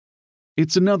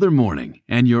It's another morning,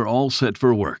 and you're all set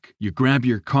for work. You grab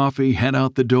your coffee, head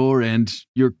out the door, and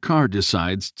your car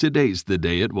decides today's the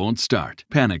day it won't start.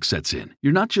 Panic sets in.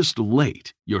 You're not just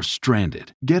late, you're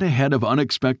stranded. Get ahead of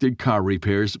unexpected car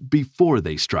repairs before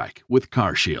they strike with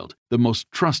CarShield, the most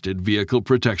trusted vehicle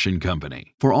protection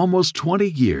company. For almost 20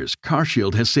 years,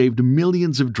 CarShield has saved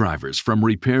millions of drivers from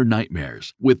repair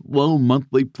nightmares with low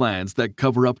monthly plans that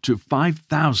cover up to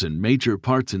 5,000 major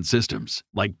parts and systems,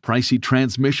 like pricey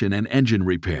transmission and engine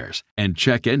repairs and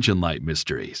check engine light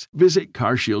mysteries. Visit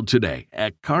CarShield today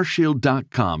at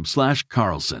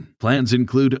carshield.com/Carlson. Plans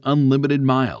include unlimited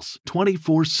miles,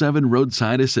 24/7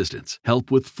 roadside assistance, help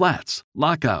with flats,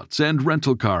 lockouts, and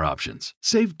rental car options.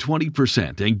 Save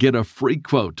 20% and get a free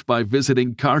quote by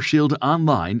visiting CarShield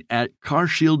online at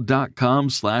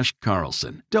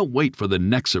carshield.com/Carlson. Don't wait for the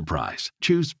next surprise.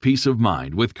 Choose peace of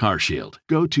mind with CarShield.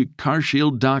 Go to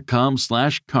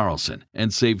carshield.com/Carlson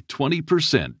and save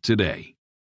 20% today.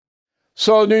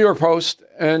 So, New York Post,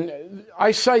 and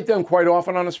I cite them quite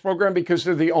often on this program because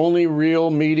they're the only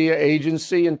real media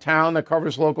agency in town that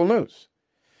covers local news.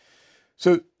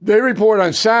 So they report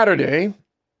on Saturday,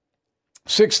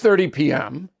 6:30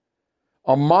 p.m.,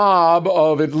 a mob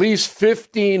of at least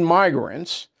 15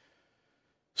 migrants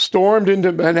stormed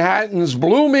into Manhattan's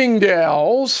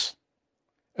Bloomingdale's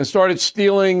and started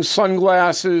stealing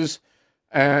sunglasses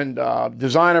and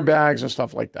designer bags and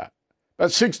stuff like that.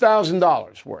 About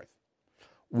 $6,000 worth.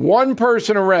 One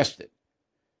person arrested,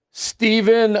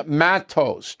 Stephen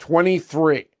Matos,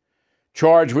 23,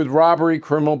 charged with robbery,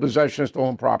 criminal possession of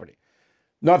stolen property.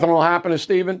 Nothing will happen to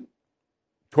Stephen.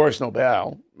 Of course, no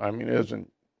bail. I mean, it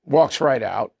doesn't, walks right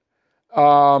out.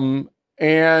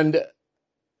 And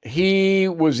he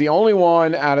was the only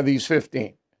one out of these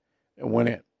 15 that went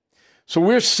in. So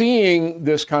we're seeing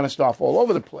this kind of stuff all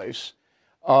over the place.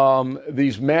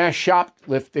 These mass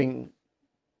shoplifting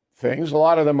things. A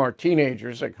lot of them are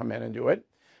teenagers that come in and do it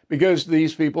because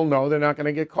these people know they're not going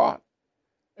to get caught.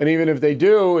 And even if they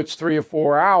do, it's 3 or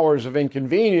 4 hours of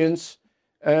inconvenience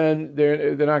and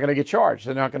they're not going to get charged.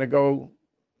 They're not going to go,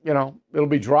 it'll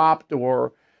be dropped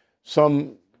or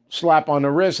some slap on the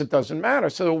wrist. It doesn't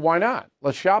matter. So why not?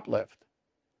 Let's shoplift.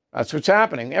 That's what's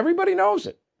happening. Everybody knows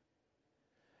it.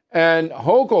 And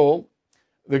Hochul,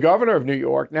 the governor of New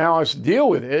York, now has to deal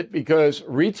with it because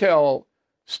retail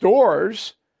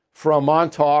stores from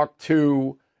Montauk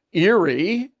to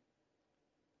Erie,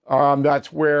 that's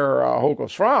where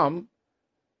Hochul's from.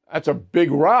 That's a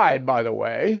big ride, by the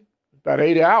way, about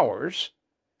 8 hours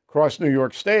across New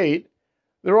York State.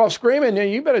 They're all screaming,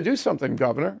 you better do something,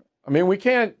 Governor. I mean, we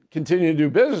can't continue to do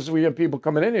business. We have people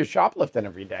coming in here shoplifting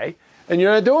every day, and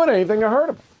you're not doing anything to hurt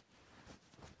them.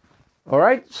 All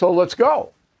right, so let's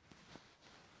go.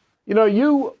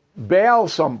 You bail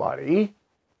somebody,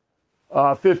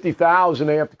 50,000,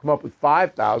 they have to come up with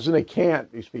 5,000. They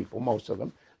can't, these people, most of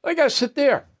them. They got to sit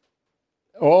there.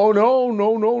 Oh, no,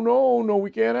 we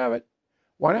can't have it.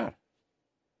 Why not?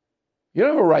 You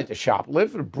don't have a right to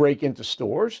shoplift or break into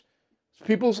stores. It's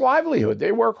people's livelihood.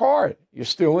 They work hard. You're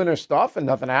stealing their stuff and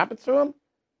nothing happens to them?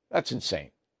 That's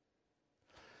insane.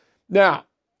 Now,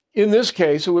 in this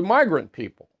case, it was migrant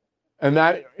people. And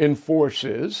that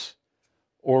enforces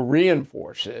or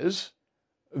reinforces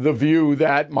the view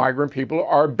that migrant people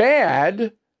are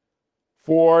bad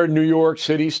for New York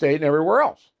City, state, and everywhere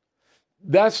else.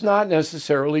 That's not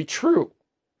necessarily true.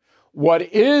 What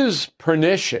is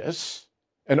pernicious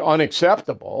and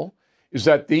unacceptable is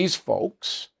that these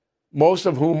folks, most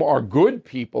of whom are good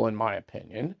people, in my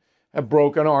opinion, have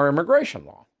broken our immigration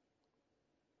law.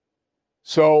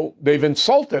 So they've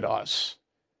insulted us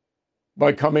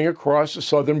by coming across the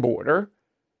southern border,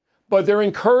 but they're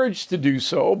encouraged to do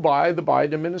so by the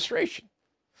Biden administration.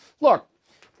 Look,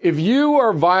 if you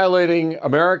are violating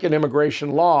American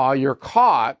immigration law, you're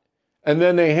caught, and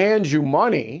then they hand you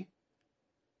money,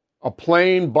 a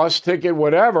plane, bus ticket,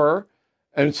 whatever,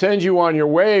 and send you on your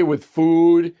way with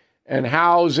food and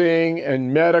housing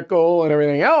and medical and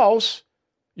everything else,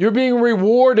 you're being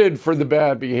rewarded for the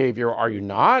bad behavior, are you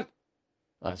not?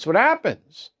 That's what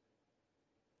happens.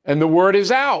 And the word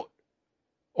is out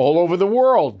all over the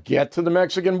world. Get to the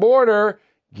Mexican border,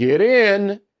 get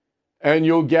in, and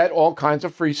you'll get all kinds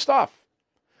of free stuff.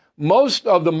 Most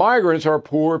of the migrants are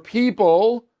poor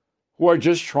people who are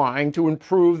just trying to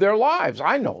improve their lives.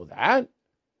 I know that.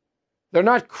 They're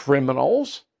not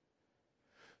criminals.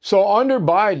 So under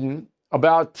Biden,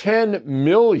 about 10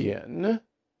 million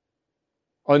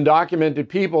undocumented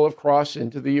people have crossed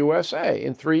into the USA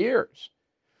in 3 years.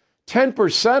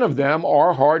 10% of them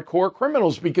are hardcore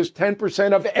criminals because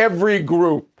 10% of every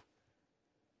group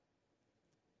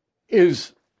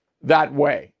is that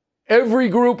way. Every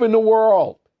group in the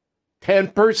world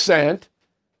 10%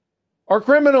 are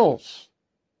criminals.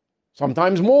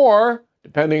 Sometimes more,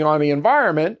 depending on the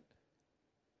environment,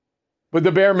 but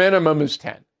the bare minimum is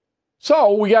 10.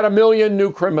 So we got 1 million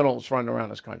new criminals running around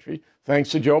this country, thanks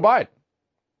to Joe Biden.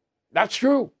 That's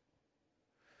true.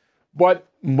 But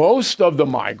most of the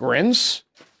migrants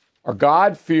are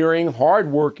God-fearing,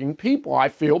 hardworking people. I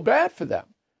feel bad for them.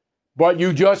 But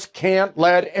you just can't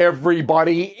let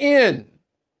everybody in.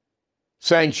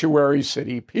 Sanctuary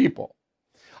city people.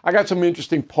 I got some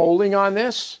interesting polling on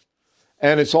this,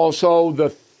 and it's also the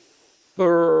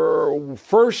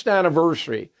first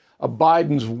anniversary of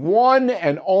Biden's one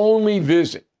and only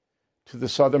visit to the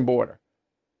southern border.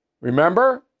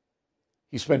 Remember,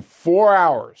 he spent 4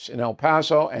 hours in El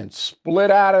Paso and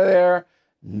split out of there,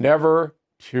 never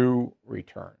to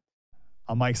return.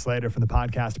 I'm Mike Slater from the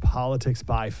podcast Politics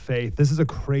by Faith. This is a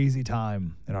crazy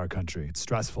time in our country. It's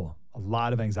stressful, a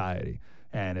lot of anxiety,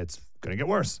 and it's going to get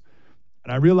worse.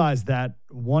 And I realized that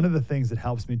one of the things that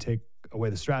helps me take away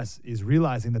the stress is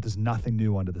realizing that there's nothing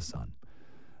new under the sun.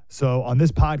 So on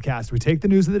this podcast, we take the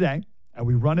news of the day and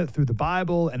we run it through the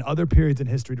Bible and other periods in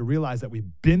history to realize that we've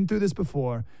been through this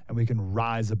before and we can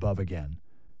rise above again.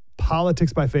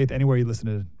 Politics by Faith, anywhere you listen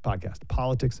to the podcast.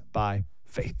 Politics by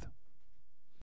Faith.